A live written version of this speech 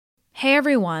Hey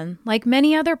everyone, like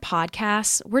many other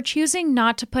podcasts, we're choosing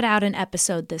not to put out an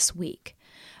episode this week.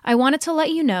 I wanted to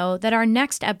let you know that our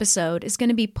next episode is going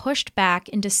to be pushed back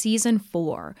into Season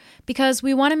 4 because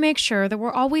we want to make sure that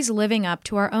we're always living up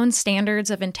to our own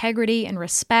standards of integrity and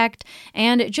respect,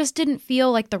 and it just didn't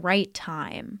feel like the right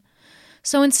time.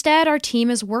 So instead, our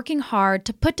team is working hard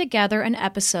to put together an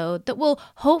episode that will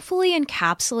hopefully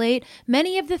encapsulate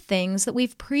many of the things that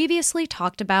we've previously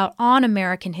talked about on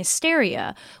American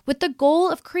Hysteria, with the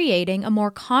goal of creating a more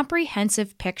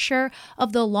comprehensive picture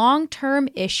of the long-term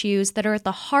issues that are at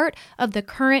the heart of the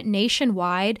current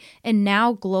nationwide and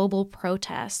now global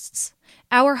protests.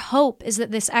 Our hope is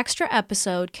that this extra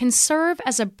episode can serve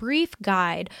as a brief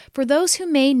guide for those who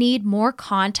may need more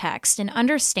context and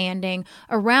understanding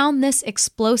around this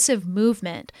explosive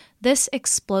movement, this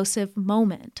explosive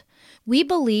moment. We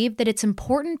believe that it's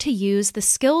important to use the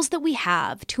skills that we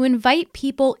have to invite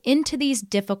people into these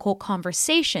difficult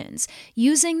conversations,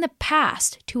 using the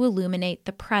past to illuminate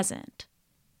the present.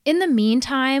 In the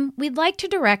meantime, we'd like to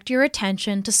direct your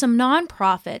attention to some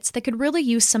nonprofits that could really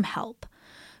use some help.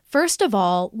 First of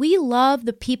all, we love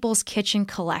the People's Kitchen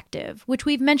Collective, which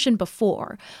we've mentioned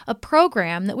before, a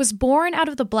program that was born out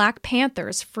of the Black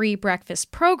Panthers' free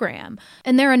breakfast program,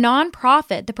 and they're a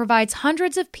nonprofit that provides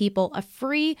hundreds of people a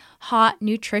free, hot,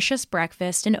 nutritious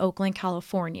breakfast in Oakland,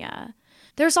 California.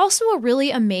 There's also a really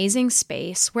amazing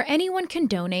space where anyone can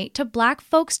donate to Black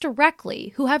folks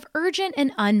directly who have urgent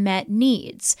and unmet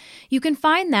needs. You can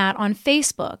find that on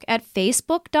Facebook at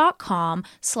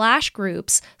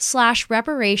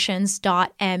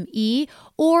facebook.com/groups/reparations.me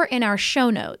or in our show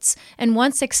notes. And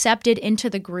once accepted into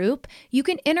the group, you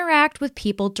can interact with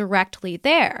people directly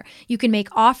there. You can make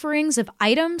offerings of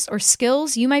items or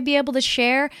skills you might be able to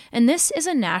share, and this is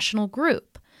a national group.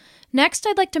 Next,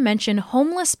 I'd like to mention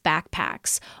Homeless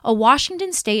Backpacks, a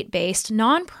Washington state-based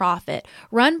nonprofit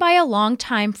run by a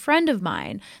longtime friend of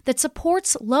mine that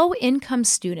supports low-income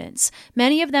students,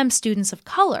 many of them students of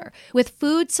color, with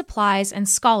food, supplies, and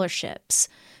scholarships.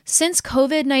 Since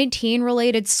COVID-19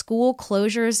 related school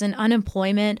closures and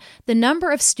unemployment, the number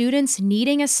of students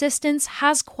needing assistance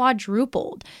has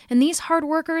quadrupled, and these hard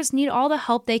workers need all the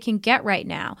help they can get right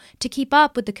now to keep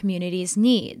up with the community's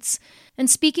needs. And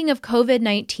speaking of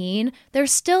COVID-19,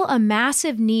 there's still a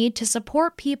massive need to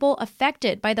support people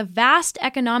affected by the vast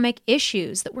economic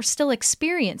issues that we're still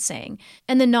experiencing.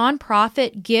 And the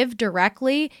nonprofit Give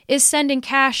Directly is sending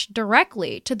cash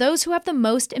directly to those who have the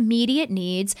most immediate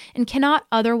needs and cannot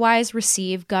otherwise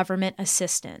receive government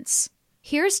assistance.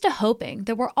 Here's to hoping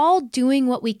that we're all doing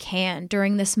what we can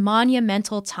during this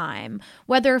monumental time,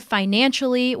 whether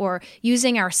financially or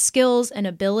using our skills and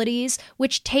abilities,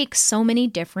 which take so many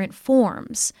different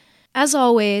forms. As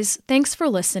always, thanks for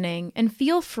listening, and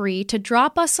feel free to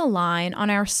drop us a line on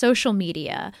our social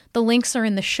media, the links are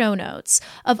in the show notes,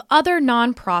 of other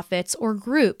nonprofits or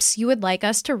groups you would like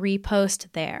us to repost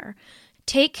there.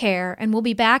 Take care, and we'll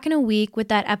be back in a week with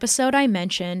that episode I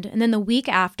mentioned, and then the week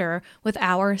after with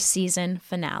our season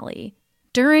finale.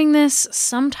 During this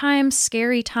sometimes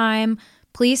scary time,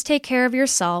 please take care of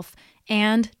yourself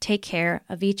and take care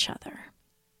of each other.